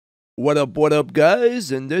What up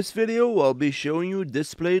guys? In this video I'll be showing you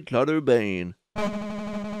Display Clutterbane.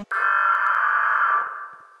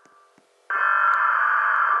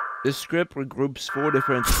 This script regroups 4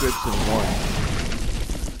 different scripts in one.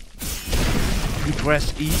 You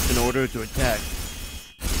press E in order to attack.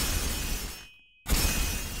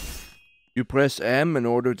 You press M in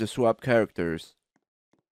order to swap characters.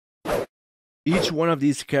 Each one of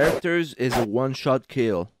these characters is a one-shot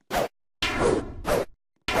kill.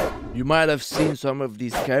 You might have seen some of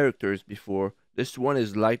these characters before. This one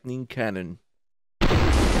is Lightning Cannon.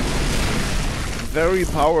 Very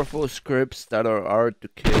powerful scripts that are hard to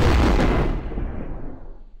kill.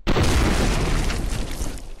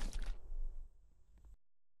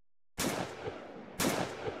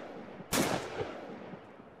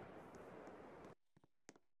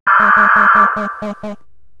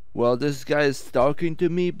 Well, this guy is talking to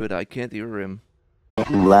me, but I can't hear him.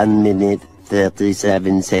 1 minute,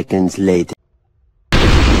 37 seconds later.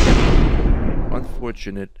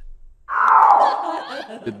 Unfortunate.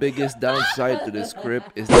 The biggest downside to this script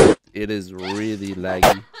is that it is really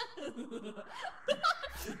laggy.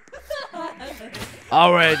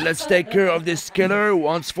 Alright, let's take care of this killer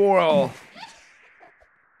once for all.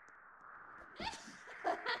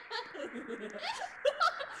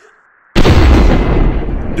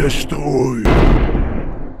 Destroy!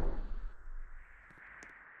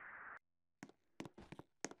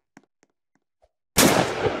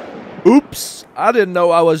 Oops! I didn't know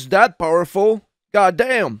I was that powerful. God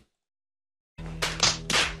damn!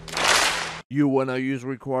 You wanna use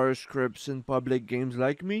required scripts in public games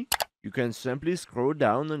like me? You can simply scroll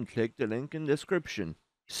down and click the link in description.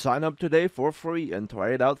 Sign up today for free and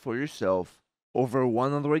try it out for yourself. Over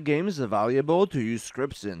 100 games available to use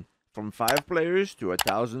scripts in, from 5 players to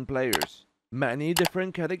 1,000 players. Many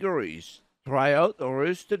different categories. Try out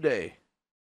ours today.